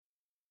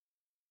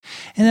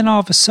And then all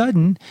of a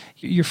sudden,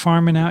 you're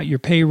farming out your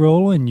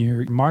payroll and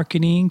your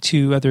marketing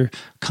to other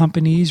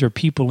companies or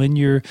people in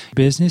your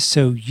business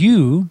so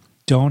you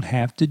don't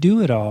have to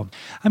do it all.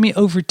 I mean,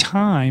 over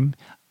time,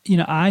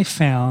 I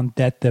found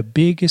that the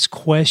biggest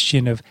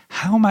question of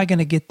how am I going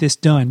to get this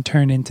done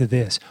turned into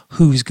this: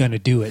 who's going to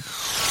do it?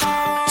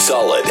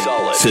 Solid,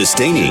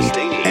 sustaining,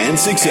 and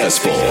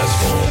successful.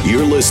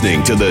 You're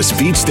listening to the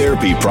Speech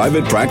Therapy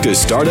Private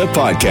Practice Startup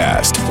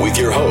Podcast with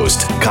your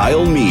host,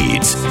 Kyle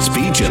Meads,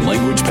 speech and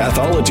language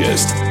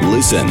pathologist.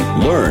 Listen,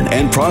 learn,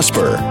 and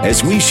prosper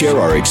as we share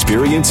our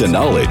experience and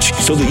knowledge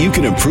so that you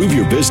can improve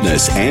your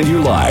business and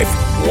your life,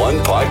 one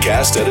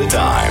podcast at a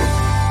time.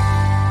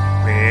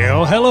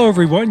 Well, hello,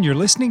 everyone. You're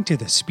listening to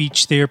the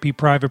Speech Therapy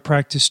Private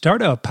Practice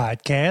Startup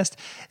Podcast.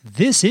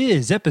 This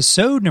is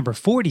episode number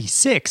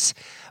 46.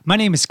 My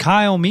name is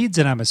Kyle Meads,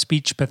 and I'm a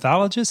speech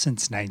pathologist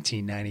since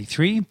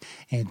 1993.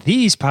 And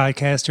these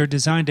podcasts are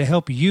designed to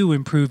help you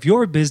improve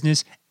your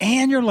business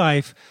and your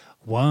life,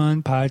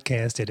 one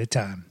podcast at a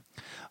time.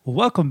 Well,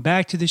 welcome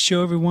back to the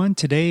show, everyone.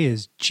 Today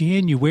is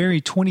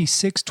January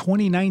 26,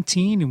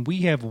 2019, and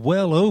we have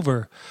well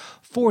over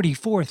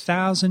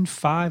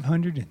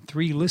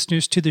 44,503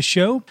 listeners to the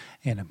show,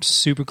 and I'm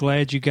super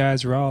glad you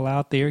guys are all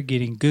out there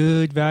getting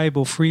good,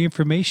 valuable, free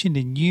information.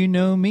 And you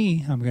know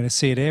me, I'm going to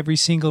say it every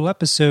single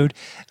episode,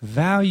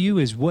 value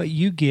is what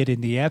you get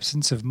in the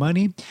absence of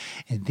money,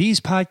 and these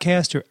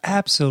podcasts are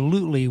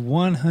absolutely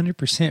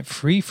 100%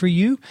 free for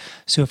you.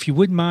 So if you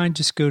wouldn't mind,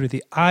 just go to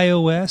the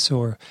iOS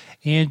or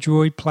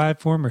Android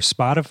platform or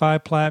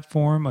Spotify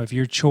platform of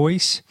your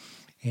choice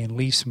and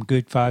leave some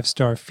good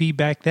 5-star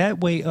feedback.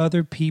 That way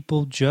other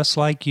people just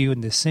like you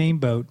in the same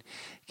boat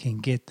can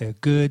get the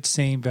good,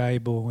 same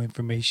valuable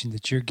information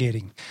that you're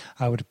getting.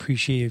 I would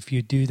appreciate if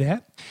you do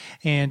that.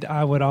 And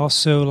I would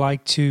also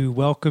like to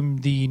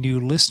welcome the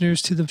new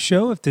listeners to the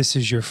show. If this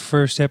is your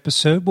first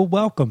episode, well,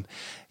 welcome.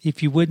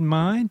 If you wouldn't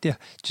mind,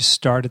 just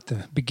start at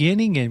the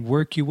beginning and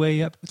work your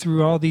way up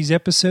through all these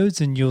episodes,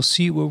 and you'll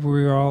see what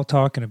we're all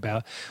talking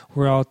about.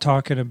 We're all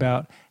talking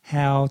about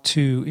how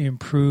to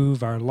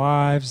improve our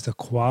lives, the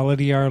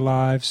quality of our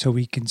lives, so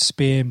we can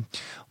spend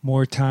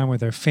more time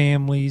with our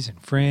families and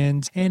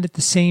friends, and at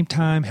the same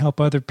time help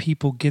other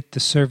people get the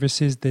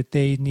services that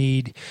they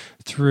need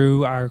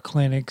through our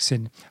clinics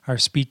and our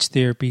speech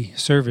therapy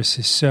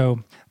services. So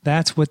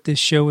that's what this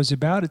show is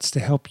about. It's to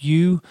help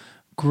you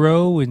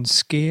grow and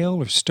scale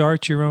or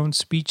start your own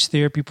speech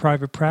therapy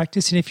private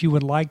practice. And if you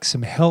would like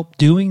some help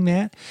doing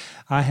that,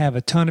 I have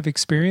a ton of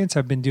experience.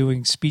 I've been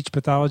doing speech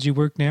pathology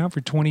work now for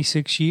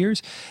 26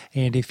 years.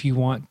 And if you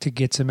want to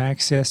get some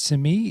access to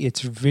me,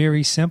 it's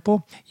very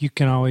simple. You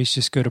can always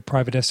just go to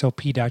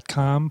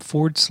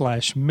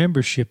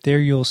privateslp.com/membership. There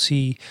you'll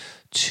see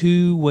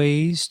 2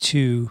 ways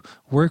to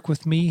work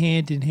with me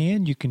hand in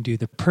hand. You can do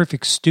the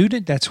Perfect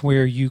Student. That's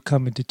where you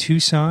come into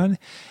Tucson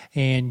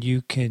and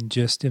you can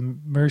just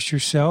immerse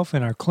yourself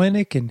in our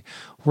clinic and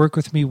work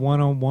with me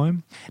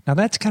one-on-one. Now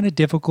that's kind of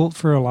difficult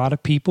for a lot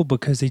of people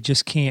because they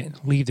just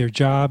can't leave their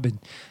job and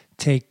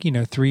take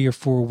 3 or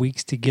 4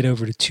 weeks to get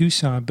over to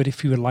Tucson. But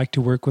if you would like to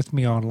work with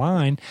me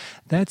online,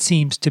 that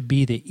seems to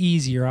be the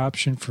easier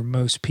option for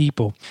most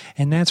people.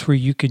 And that's where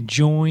you can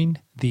join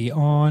the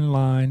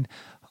online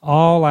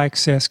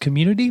all-access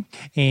community,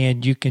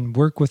 and you can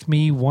work with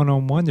me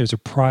one-on-one. There's a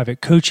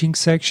private coaching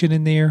section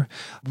in there.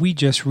 We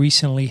just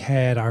recently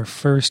had our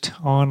first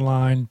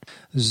online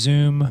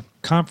Zoom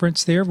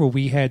conference there where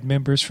we had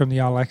members from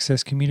the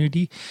all-access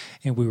community,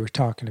 and we were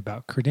talking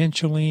about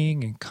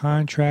credentialing and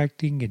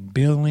contracting and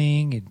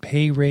billing and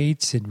pay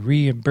rates and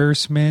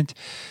reimbursement.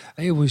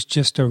 It was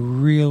just a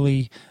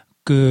really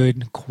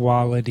good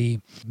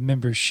quality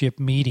membership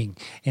meeting.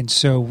 And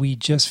so we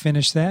just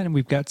finished that, and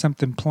we've got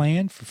something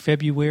planned for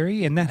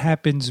February, and that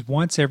happens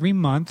once every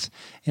month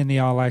in the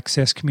All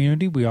Access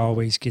community. We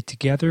always get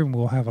together and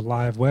we'll have a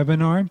live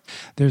webinar.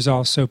 There's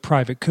also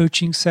private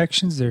coaching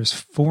sections. There's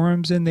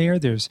forums in there.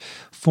 There's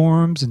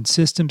forums and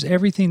systems.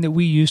 Everything that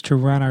we use to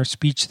run our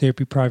speech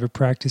therapy private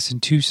practice in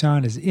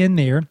Tucson is in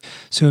there.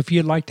 So if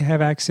you'd like to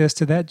have access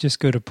to that, just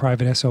go to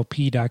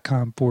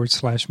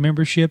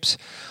privateslp.com/memberships.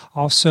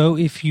 Also,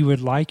 if you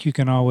would like, you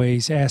can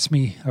always ask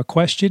me a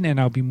question and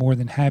I'll be more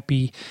than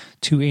happy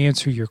to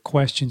answer your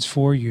questions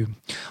for you.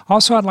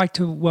 Also, I'd like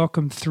to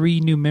welcome 3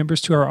 new members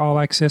to our All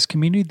Access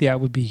community.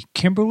 That would be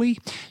Kimberly.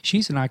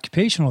 She's an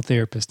occupational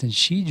therapist and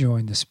she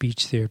joined the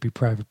Speech Therapy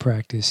Private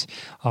Practice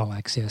All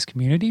Access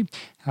community.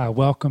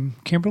 Welcome,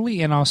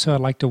 Kimberly. And also,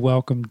 I'd like to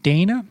welcome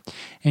Dana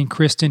and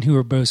Kristen, who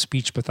are both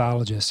speech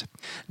pathologists.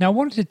 Now, I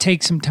wanted to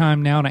take some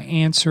time now to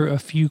answer a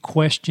few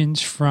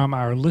questions from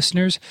our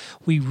listeners.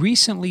 We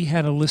recently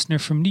had a listener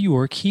from New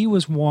York. He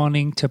was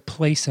wanting to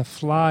place a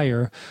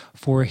flyer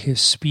for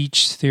his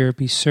speech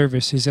therapy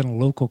services in a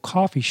local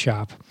coffee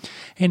shop.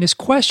 And his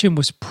question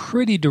was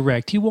pretty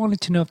direct. He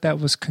wanted to know if that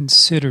was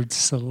considered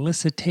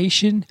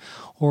solicitation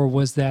or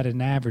was that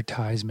an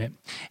advertisement?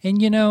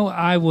 And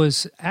I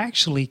was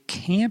actually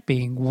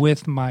camping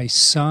with my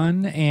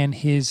son and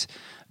his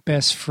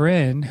best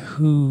friend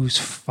whose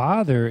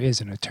father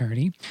is an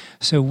attorney.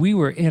 So we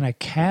were in a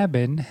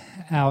cabin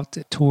out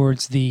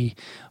towards the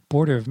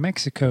border of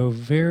Mexico,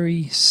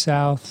 very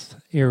south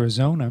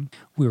Arizona.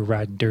 We were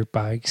riding dirt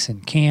bikes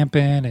and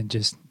camping and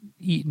just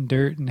eating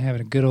dirt and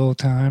having a good old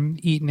time,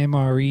 eating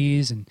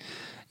MREs. And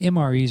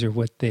MREs are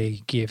what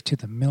they give to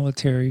the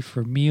military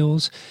for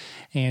meals,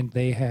 and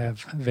they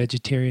have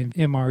vegetarian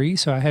MREs.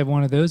 So I had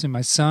one of those, and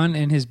my son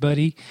and his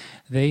buddy,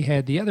 they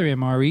had the other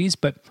MREs.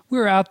 But we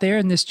were out there,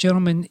 and this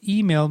gentleman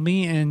emailed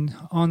me, and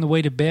on the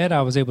way to bed,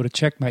 I was able to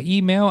check my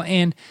email,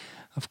 and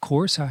of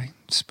course, I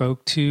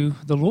spoke to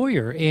the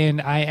lawyer,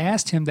 and I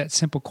asked him that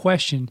simple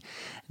question.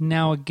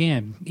 Now,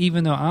 again,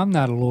 even though I'm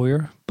not a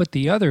lawyer, but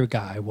the other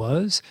guy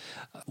was,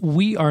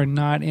 we are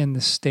not in the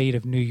state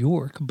of New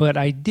York, but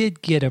I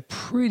did get a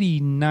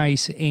pretty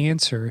nice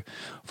answer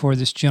for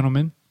this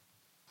gentleman.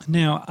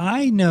 Now,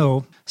 I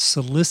know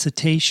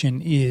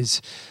solicitation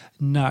is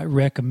not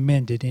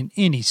recommended in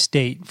any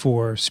state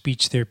for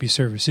speech therapy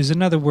services.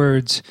 In other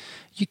words,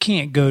 you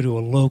can't go to a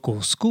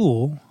local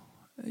school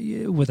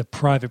with a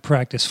private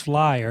practice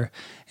flyer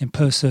and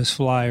post those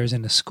flyers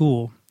in a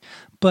school.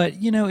 But,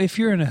 if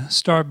you're in a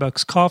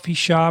Starbucks coffee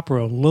shop or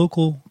a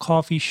local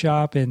coffee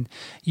shop, and,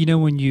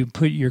 when you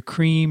put your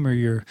cream or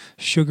your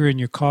sugar in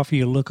your coffee,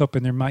 you look up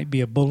and there might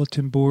be a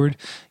bulletin board,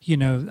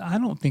 I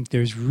don't think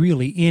there's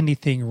really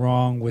anything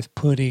wrong with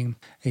putting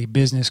a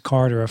business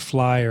card or a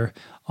flyer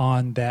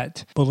on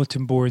that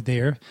bulletin board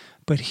there.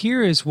 But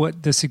here is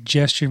what the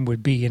suggestion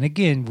would be. And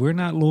again, we're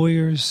not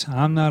lawyers.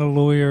 I'm not a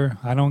lawyer.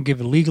 I don't give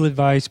legal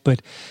advice.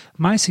 But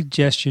my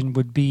suggestion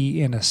would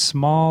be in a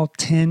small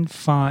 10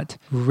 font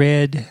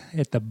red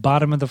at the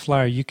bottom of the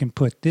flyer, you can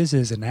put, this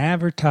is an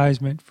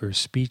advertisement for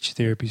speech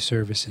therapy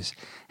services.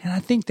 And I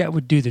think that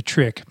would do the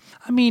trick.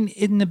 I mean,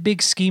 in the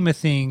big scheme of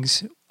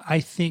things, I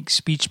think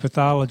speech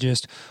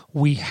pathologists,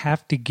 we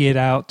have to get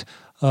out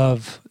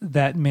of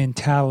that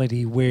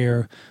mentality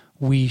where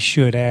we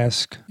should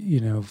ask,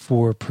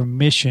 for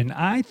permission.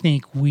 I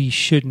think we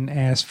shouldn't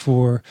ask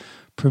for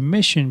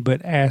permission,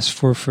 but ask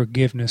for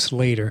forgiveness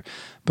later,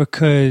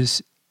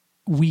 because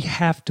we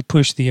have to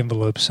push the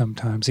envelope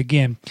sometimes.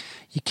 Again,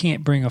 you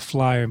can't bring a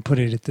flyer and put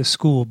it at the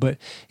school, but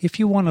if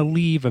you want to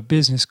leave a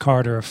business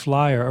card or a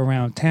flyer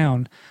around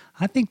town,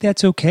 I think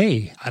that's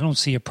okay. I don't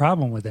see a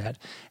problem with that.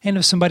 And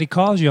if somebody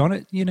calls you on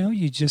it,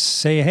 you just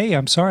say, hey,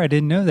 I'm sorry, I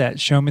didn't know that.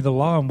 Show me the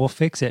law and we'll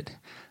fix it.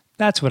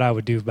 That's what I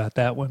would do about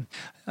that one.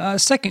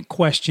 Second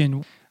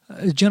question,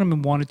 a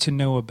gentleman wanted to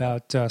know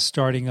about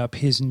starting up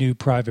his new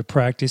private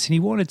practice, and he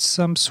wanted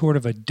some sort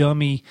of a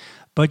dummy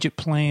budget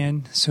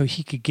plan so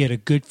he could get a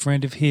good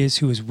friend of his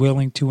who is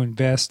willing to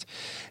invest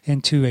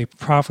into a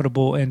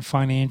profitable and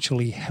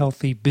financially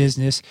healthy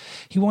business.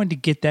 He wanted to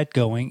get that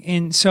going.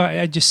 And so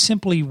I just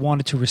simply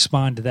wanted to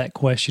respond to that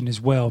question as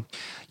well.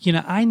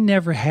 I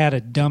never had a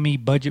dummy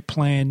budget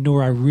plan,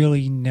 nor I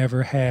really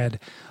never had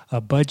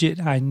a budget.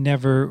 I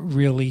never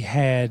really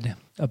had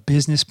a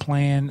business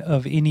plan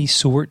of any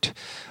sort.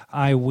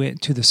 I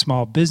went to the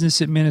Small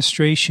Business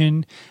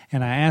Administration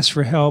and I asked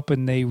for help,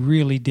 and they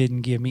really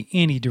didn't give me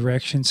any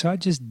direction. So I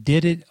just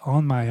did it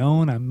on my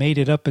own. I made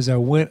it up as I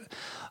went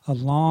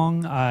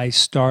along. I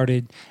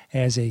started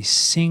as a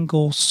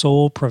single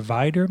sole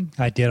provider.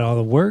 I did all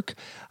the work.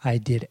 I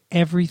did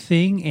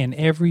everything, and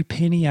every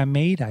penny I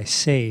made, I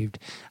saved.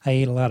 I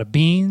ate a lot of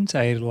beans,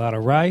 I ate a lot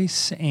of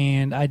rice,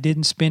 and I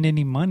didn't spend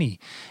any money.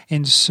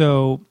 And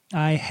so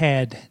I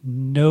had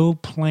no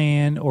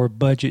plan or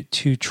budget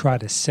to try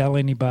to sell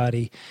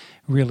anybody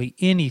really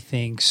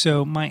anything.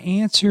 So my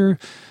answer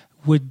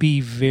would be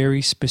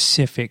very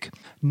specific.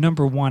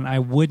 Number one, I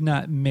would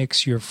not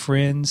mix your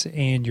friends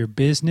and your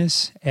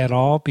business at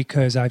all,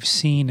 because I've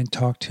seen and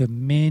talked to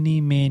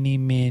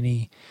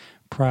many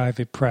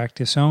private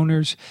practice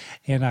owners,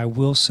 and I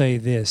will say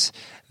this,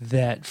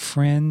 that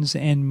friends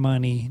and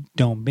money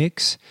don't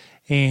mix.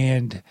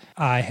 And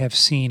I have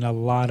seen a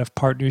lot of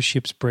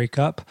partnerships break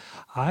up.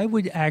 I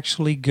would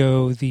actually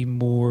go the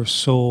more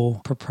sole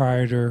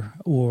proprietor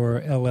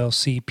or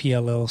LLC,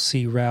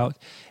 PLLC route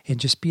and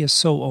just be a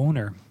sole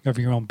owner of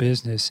your own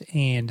business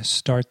and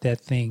start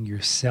that thing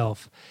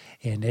yourself.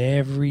 And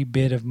every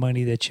bit of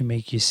money that you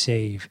make, you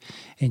save.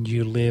 And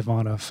you live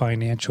on a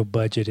financial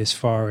budget as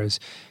far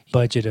as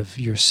budget of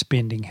your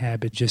spending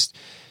habit. Just,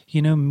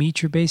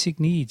 meet your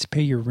basic needs.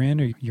 Pay your rent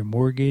or your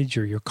mortgage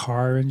or your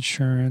car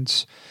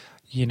insurance.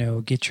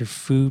 Get your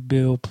food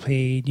bill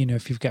paid,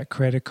 if you've got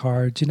credit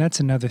cards. And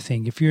that's another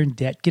thing. If you're in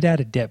debt, get out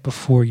of debt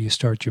before you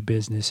start your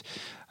business.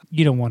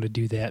 You don't want to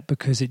do that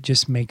because it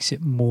just makes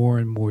it more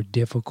and more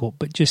difficult.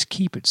 But just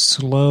keep it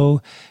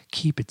slow,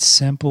 keep it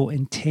simple,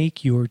 and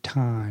take your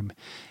time.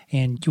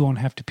 And you won't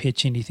have to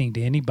pitch anything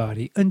to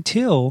anybody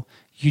until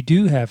you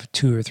do have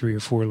 2 or 3 or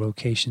 4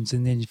 locations.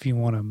 And then if you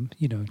want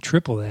to,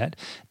 triple that,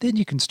 then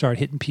you can start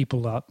hitting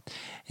people up.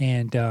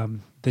 And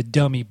the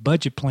dummy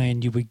budget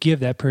plan you would give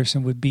that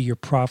person would be your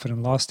profit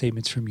and loss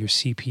statements from your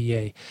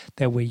CPA.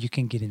 That way you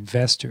can get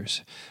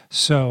investors.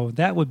 So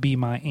that would be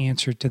my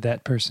answer to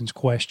that person's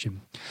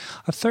question.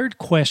 A third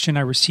question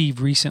I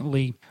received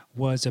recently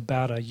was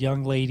about a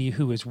young lady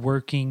who was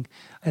working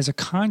as a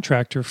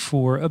contractor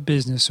for a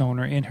business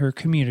owner in her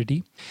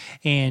community,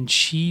 and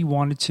she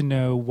wanted to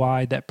know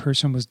why that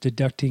person was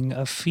deducting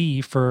a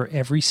fee for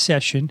every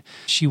session.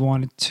 She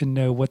wanted to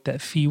know what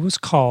that fee was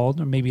called,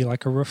 or maybe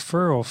like a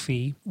referral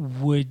fee.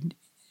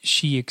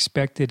 She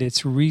expected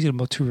it's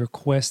reasonable to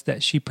request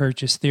that she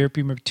purchase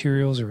therapy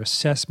materials or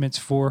assessments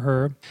for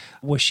her.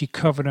 Was she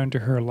covered under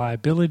her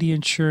liability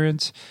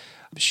insurance?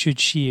 Should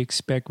she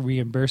expect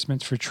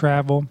reimbursements for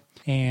travel?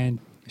 And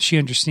she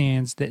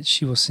understands that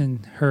she will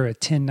send her a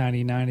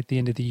 1099 at the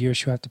end of the year.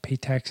 She'll have to pay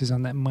taxes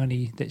on that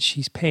money that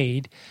she's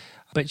paid.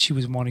 But she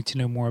was wanting to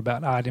know more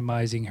about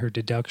itemizing her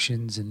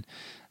deductions, and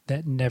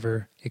that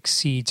never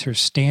exceeds her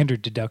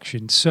standard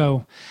deduction.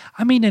 So,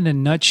 in a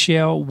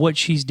nutshell, what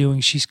she's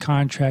doing, she's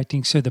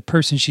contracting. So the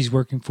person she's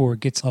working for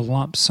gets a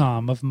lump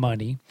sum of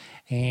money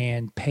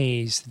and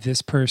pays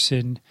this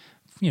person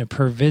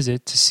per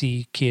visit to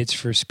see kids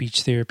for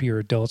speech therapy or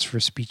adults for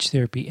speech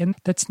therapy. And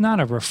that's not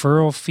a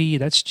referral fee.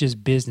 That's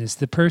just business.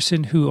 The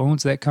person who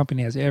owns that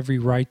company has every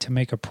right to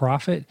make a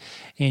profit,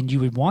 and you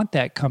would want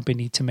that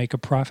company to make a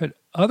profit.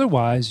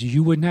 Otherwise,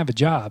 you wouldn't have a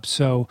job.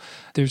 So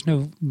there's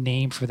no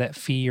name for that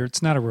fee, or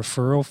it's not a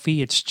referral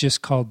fee. It's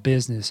just called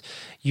business.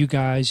 You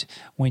guys,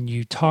 when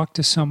you talk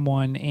to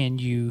someone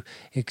and you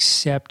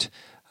accept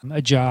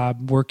a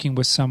job working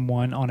with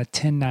someone on a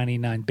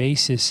 1099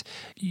 basis,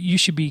 you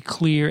should be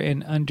clear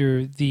and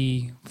under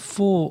the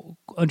full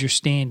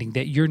understanding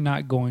that you're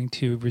not going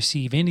to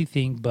receive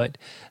anything but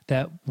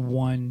that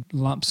one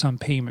lump sum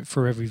payment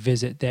for every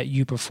visit that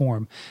you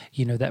perform.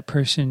 That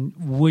person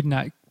would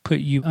not put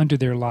you under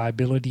their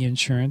liability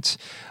insurance.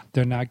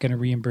 They're not going to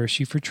reimburse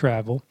you for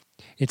travel.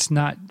 It's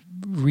not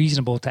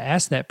reasonable to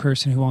ask that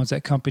person who owns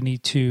that company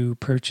to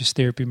purchase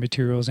therapy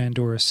materials and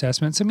or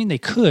assessments. They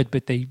could,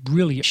 but they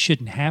really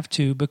shouldn't have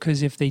to,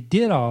 because if they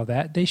did all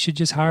that, they should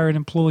just hire an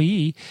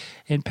employee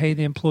and pay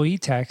the employee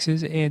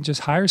taxes and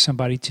just hire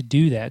somebody to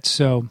do that.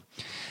 So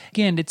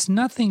again, it's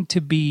nothing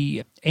to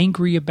be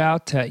angry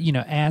about to,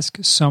 ask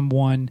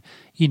someone,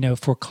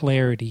 for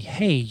clarity.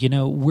 Hey,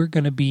 we're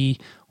going to be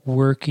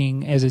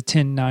working as a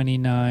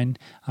 1099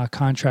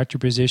 contractor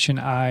position.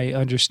 I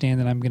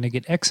understand that I'm going to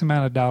get X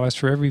amount of dollars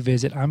for every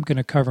visit. I'm going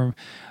to cover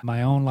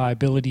my own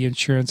liability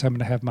insurance. I'm going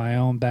to have my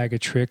own bag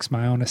of tricks,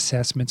 my own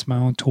assessments, my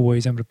own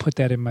toys. I'm going to put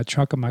that in my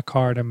trunk of my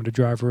car and I'm going to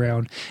drive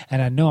around.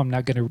 And I know I'm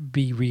not going to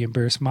be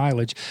reimbursed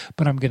mileage,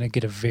 but I'm going to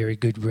get a very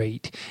good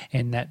rate.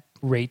 And that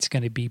rate's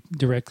going to be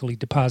directly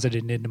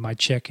deposited into my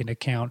checking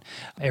account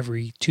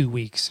every 2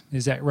 weeks.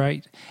 Is that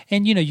right?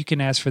 And, you can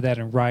ask for that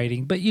in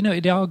writing, but,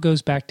 it all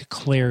goes back to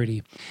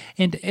clarity.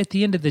 And at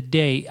the end of the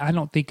day, I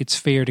don't think it's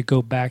fair to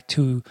go back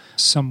to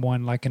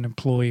someone like an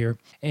employer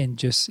and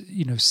just,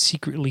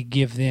 secretly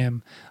give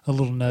them a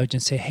little nudge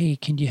and say, hey,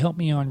 can you help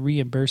me on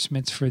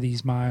reimbursements for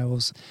these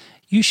miles?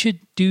 You should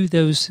do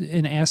those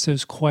and ask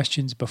those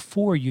questions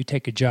before you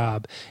take a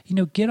job.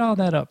 Get all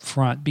that up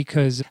front,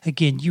 because,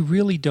 again, you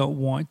really don't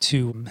want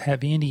to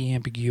have any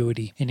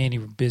ambiguity in any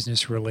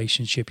business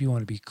relationship. You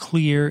want to be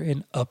clear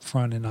and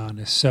upfront and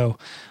honest. So,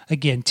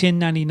 again,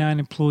 1099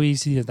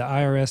 employees, the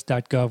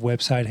IRS.gov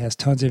website has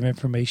tons of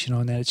information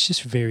on that. It's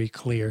just very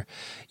clear.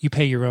 You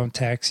pay your own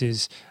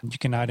taxes. You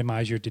can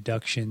itemize your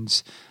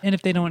deductions. And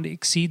if they don't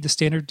exceed the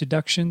standard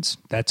deductions,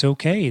 that's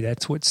okay.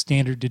 That's what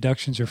standard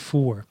deductions are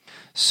for.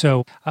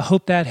 So I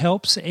hope that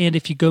helps. And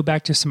if you go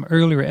back to some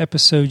earlier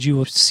episodes, you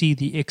will see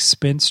the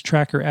expense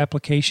tracker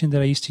application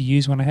that I used to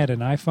use when I had an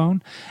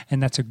iPhone.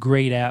 And that's a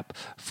great app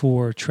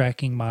for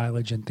tracking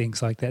mileage and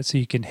things like that. So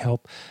you can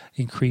help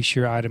increase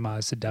your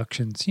itemized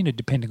deductions,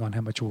 depending on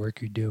how much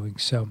work you're doing.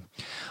 So,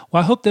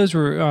 I hope those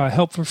were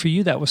helpful for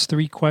you. That was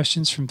 3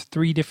 questions from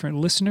 3 different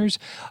listeners.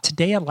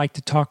 Today, I'd like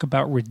to talk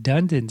about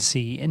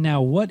redundancy. And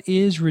now, what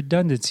is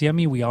redundancy?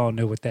 We all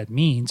know what that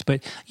means,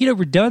 but,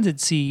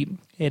 redundancy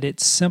at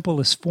its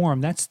simplest form,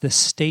 that's the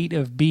state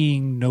of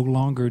being no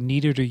longer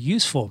needed or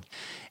useful.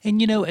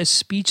 And, as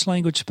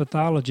speech-language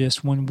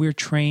pathologists, when we're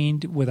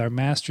trained with our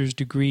master's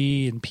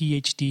degree and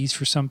PhDs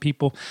for some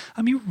people,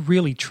 we're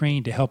really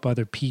trained to help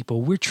other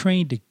people. We're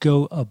trained to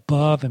go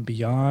above and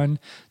beyond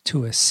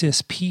to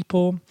assist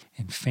people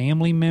and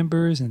family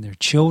members and their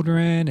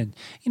children and,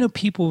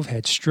 people who've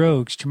had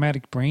strokes,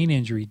 traumatic brain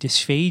injury,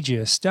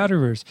 dysphagia,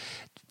 stutterers,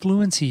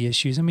 fluency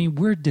issues.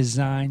 We're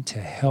designed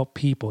to help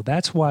people.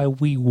 That's why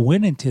we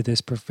went into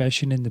this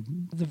profession in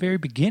the very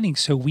beginning,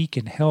 so we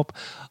can help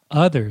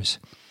others.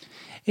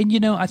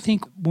 And, I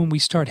think when we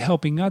start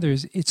helping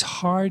others, it's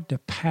hard to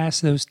pass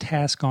those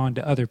tasks on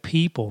to other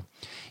people.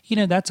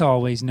 That's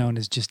always known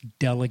as just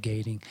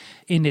delegating.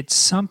 And it's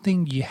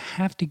something you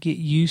have to get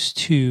used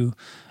to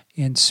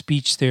in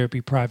speech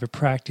therapy private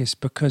practice,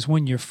 because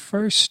when you're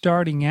first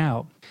starting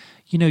out,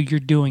 you're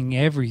doing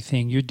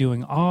everything. You're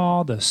doing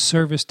all the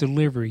service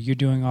delivery. You're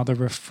doing all the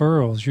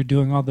referrals. You're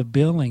doing all the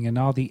billing and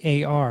all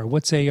the AR.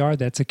 What's AR?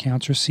 That's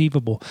accounts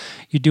receivable.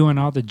 You're doing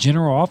all the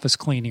general office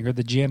cleaning or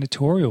the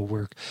janitorial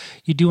work.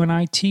 You're doing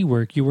IT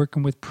work. You're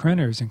working with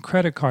printers and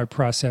credit card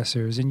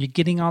processors, and you're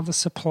getting all the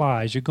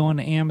supplies. You're going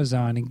to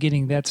Amazon and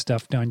getting that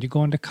stuff done. You're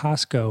going to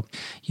Costco.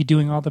 You're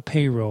doing all the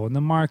payroll and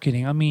the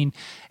marketing. I mean,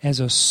 as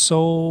a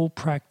sole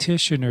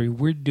practitioner,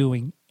 we're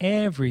doing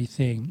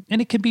everything.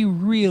 And it can be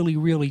really,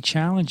 really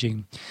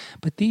challenging.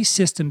 But these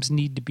systems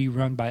need to be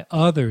run by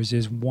others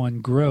as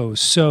one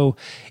grows. So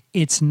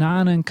it's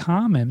not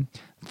uncommon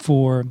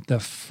for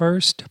the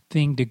first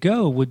thing to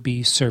go would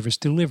be service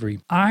delivery.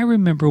 I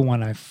remember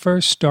when I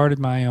first started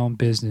my own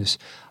business,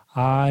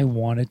 I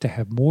wanted to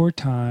have more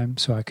time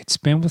so I could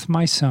spend with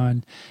my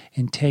son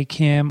and take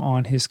him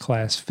on his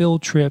class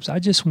field trips. I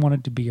just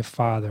wanted to be a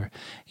father.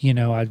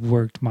 I'd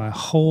worked my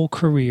whole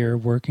career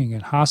working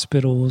in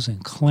hospitals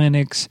and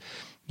clinics.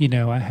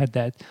 I had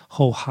that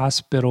whole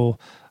hospital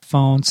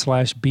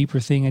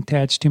phone/beeper thing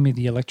attached to me,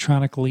 the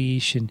electronic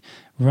leash, and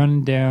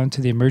running down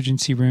to the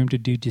emergency room to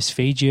do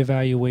dysphagia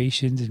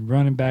evaluations and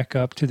running back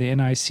up to the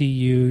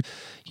NICU,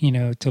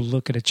 to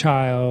look at a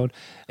child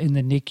in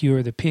the NICU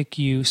or the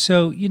PICU.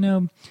 So,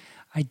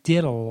 I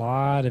did a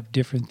lot of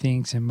different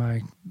things in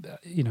my,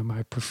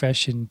 my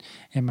profession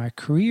and my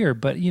career,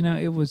 but,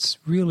 it was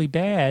really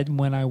bad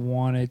when I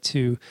wanted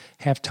to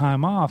have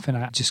time off and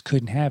I just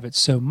couldn't have it.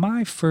 So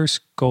my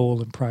first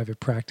goal in private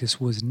practice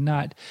was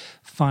not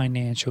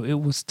financial, it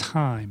was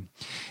time.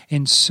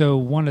 And so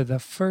one of the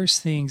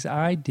first things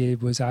I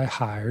did was I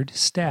hired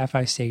staff.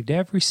 I saved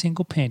every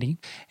single penny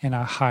and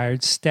I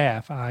hired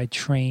staff. I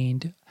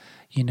trained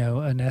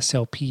an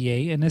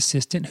SLPA, an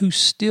assistant who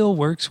still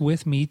works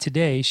with me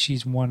today.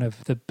 She's one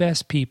of the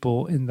best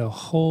people in the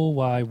whole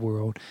wide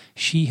world.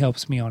 She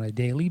helps me on a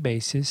daily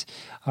basis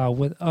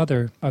with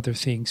other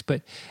things,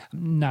 but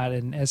not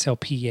an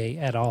SLPA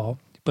at all.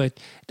 But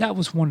that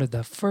was one of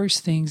the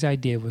first things I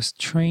did was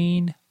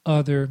train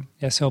other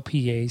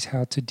SLPAs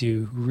how to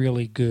do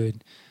really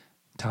good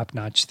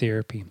top-notch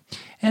therapy.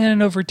 And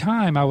then over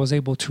time, I was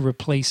able to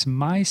replace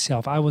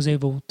myself. I was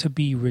able to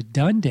be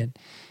redundant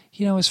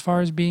as far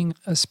as being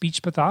a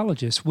speech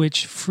pathologist,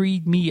 which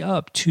freed me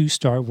up to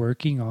start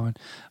working on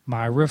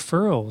my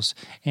referrals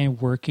and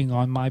working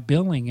on my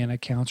billing and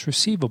accounts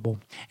receivable.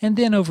 And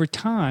then over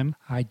time,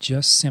 I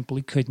just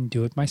simply couldn't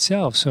do it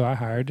myself. So I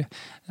hired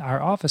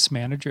our office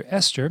manager,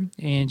 Esther,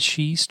 and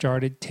she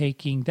started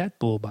taking that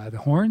bull by the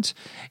horns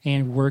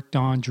and worked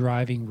on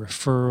driving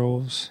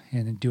referrals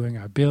and doing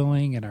our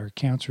billing and our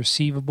accounts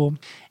receivable.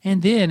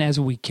 And then as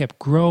we kept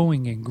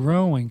growing and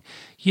growing,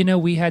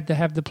 we had to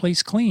have the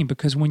place clean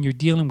because when you're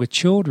dealing with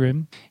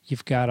children,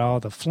 you've got all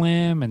the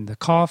phlegm and the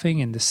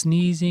coughing and the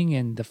sneezing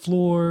and the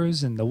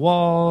floors and the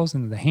walls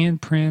and the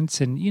handprints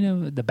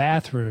and, the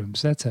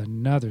bathrooms. That's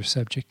another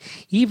subject.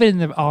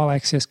 Even in the All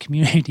Access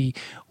community,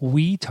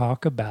 we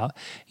talk about,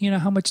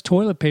 how much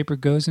toilet paper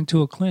goes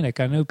into a clinic.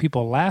 I know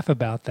people laugh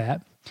about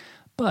that.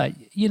 But,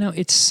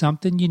 it's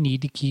something you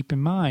need to keep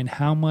in mind.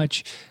 How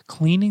much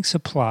cleaning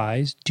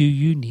supplies do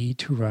you need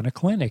to run a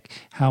clinic?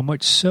 How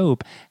much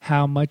soap?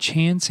 How much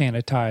hand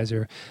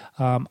sanitizer?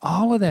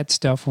 All of that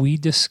stuff we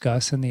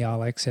discuss in the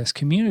All Access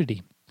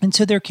community. And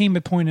so there came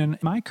a point in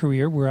my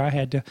career where I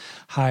had to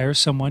hire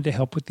someone to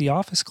help with the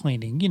office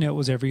cleaning. It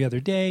was every other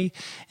day,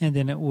 and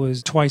then it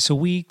was twice a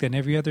week, then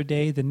every other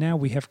day. Then now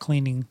we have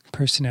cleaning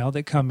personnel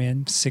that come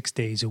in 6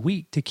 days a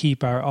week to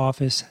keep our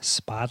office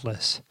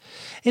spotless.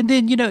 And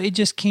then, it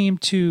just came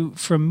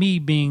from me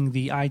being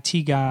the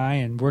IT guy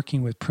and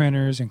working with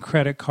printers and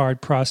credit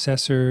card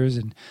processors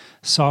and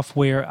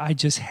software, I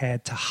just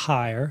had to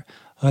hire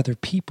other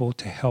people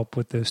to help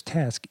with those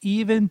tasks.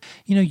 Even,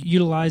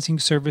 utilizing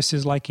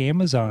services like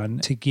Amazon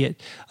to get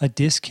a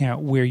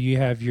discount where you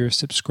have your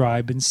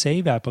subscribe and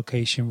save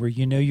application where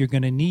you're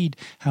going to need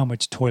how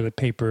much toilet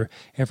paper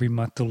every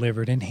month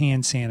delivered and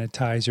hand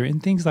sanitizer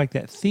and things like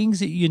that. Things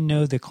that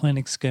the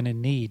clinic's going to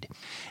need.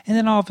 And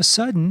then all of a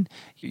sudden,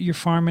 you're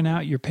farming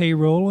out your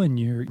payroll and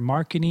your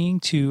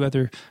marketing to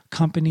other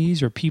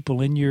companies or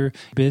people in your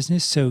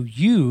business so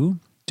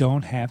you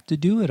don't have to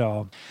do it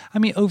all. I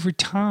mean, over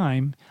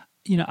time,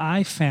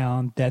 I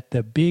found that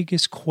the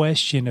biggest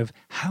question of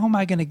how am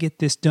I going to get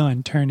this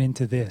done turned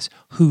into this,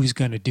 who's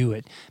going to do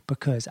it?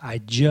 Because I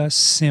just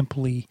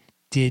simply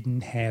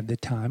didn't have the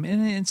time.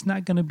 And it's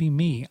not going to be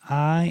me.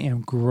 I am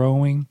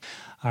growing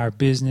our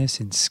business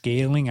and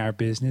scaling our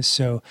business.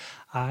 So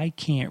I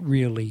can't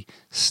really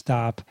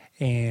stop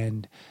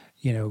and,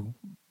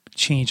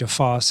 change a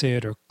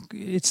faucet, or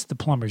it's the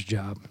plumber's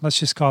job. Let's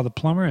just call the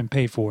plumber and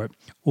pay for it.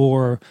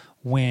 Or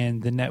when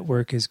the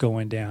network is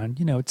going down,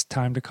 it's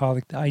time to call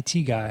the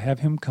IT guy, have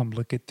him come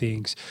look at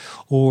things.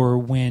 Or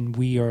when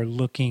we are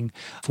looking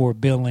for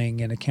billing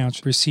and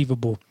accounts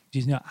receivable,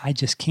 I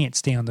just can't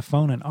stay on the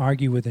phone and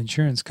argue with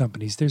insurance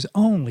companies. There's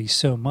only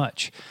so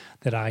much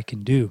that I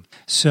can do.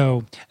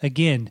 So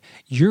again,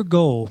 your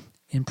goal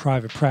in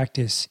private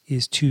practice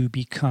is to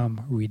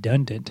become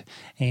redundant.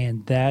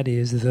 And that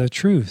is the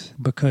truth,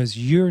 because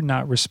you're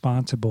not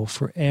responsible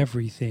for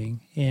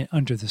everything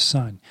under the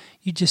sun.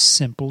 You just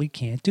simply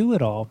can't do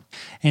it all.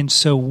 And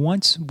so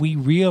once we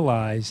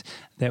realize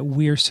that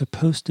we're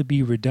supposed to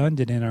be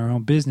redundant in our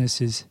own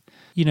businesses,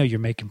 you're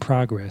making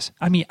progress.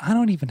 I mean, I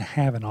don't even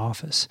have an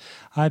office.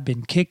 I've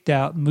been kicked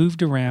out,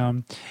 moved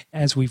around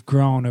as we've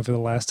grown over the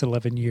last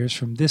 11 years,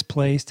 from this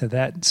place to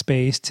that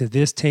space to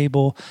this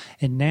table.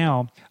 And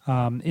now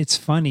it's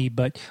funny,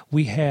 but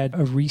we had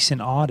a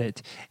recent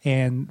audit,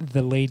 and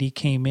the lady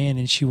came in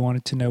and she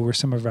wanted to know where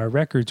some of our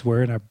records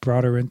were. And I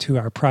brought her into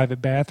our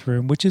private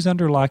bathroom, which is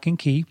under lock and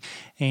key.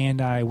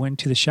 And I went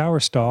to the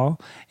shower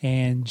stall,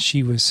 and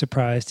she was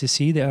surprised to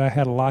see that I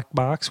had a locked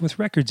box with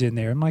records in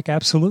there. I'm like,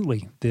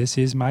 absolutely, this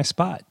is my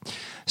spot.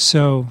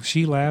 So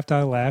she laughed,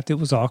 I laughed. It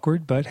was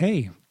awkward, but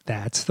hey,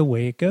 that's the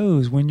way it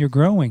goes when you're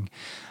growing.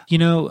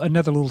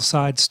 Another little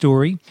side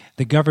story.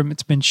 The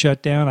government's been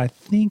shut down. I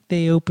think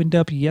they opened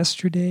up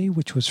yesterday,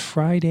 which was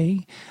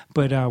Friday,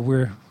 but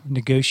we're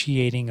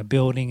negotiating a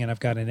building, and I've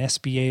got an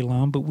SBA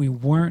loan, but we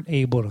weren't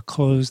able to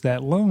close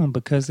that loan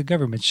because the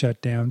government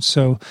shut down.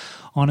 So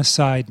on a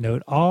side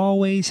note,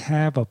 always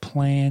have a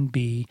plan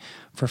B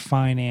for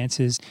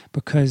finances,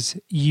 because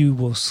you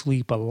will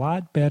sleep a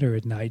lot better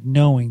at night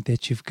knowing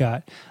that you've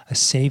got a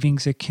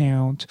savings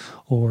account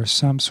or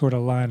some sort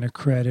of line of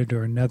credit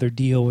or another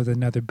deal with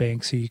another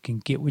bank so you can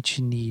get what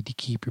you need to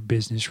keep your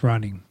business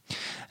running.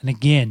 And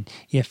again,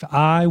 if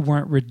I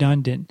weren't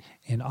redundant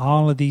in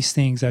all of these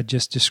things I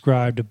just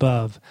described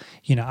above,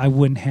 I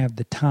wouldn't have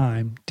the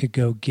time to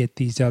go get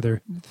these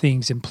other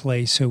things in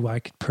place so I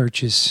could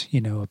purchase,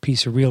 a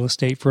piece of real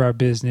estate for our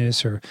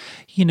business, or,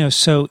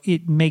 so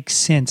it makes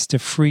sense to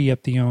free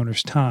up the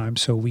owner's time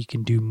so we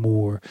can do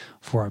more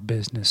for our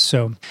business.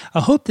 So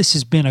I hope this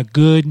has been a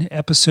good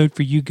episode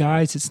for you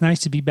guys. It's nice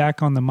to be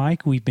back on the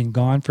mic. We've been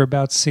gone for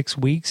about 6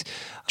 weeks,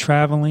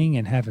 traveling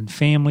and having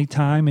family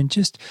time and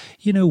just,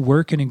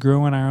 working and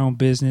growing our own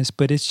business.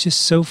 But it's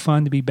just so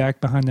fun to be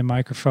back behind the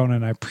microphone,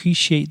 and I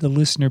appreciate the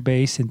listener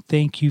base, and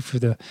thank you for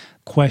the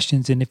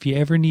questions. And if you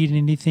ever need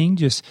anything,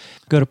 just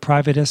go to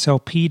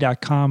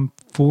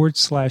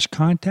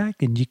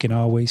privateslp.com/contact, and you can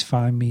always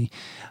find me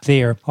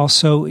there.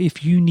 Also,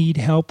 if you need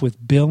help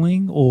with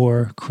billing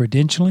or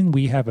credentialing,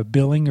 we have a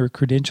billing or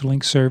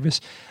credentialing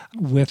service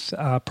with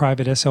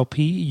Private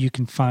SLP. You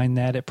can find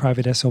that at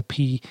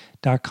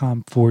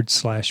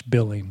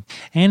privateslp.com/billing.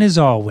 And as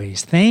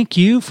always, thank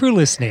you for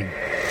listening.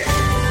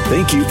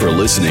 Thank you for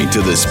listening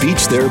to the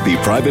Speech Therapy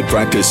Private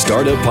Practice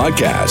Startup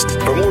Podcast.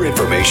 For more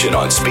information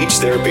on Speech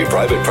Therapy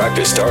Private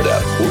Practice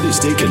Startup or to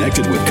stay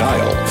connected with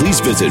Kyle,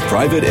 please visit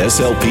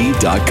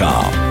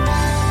privateslp.com.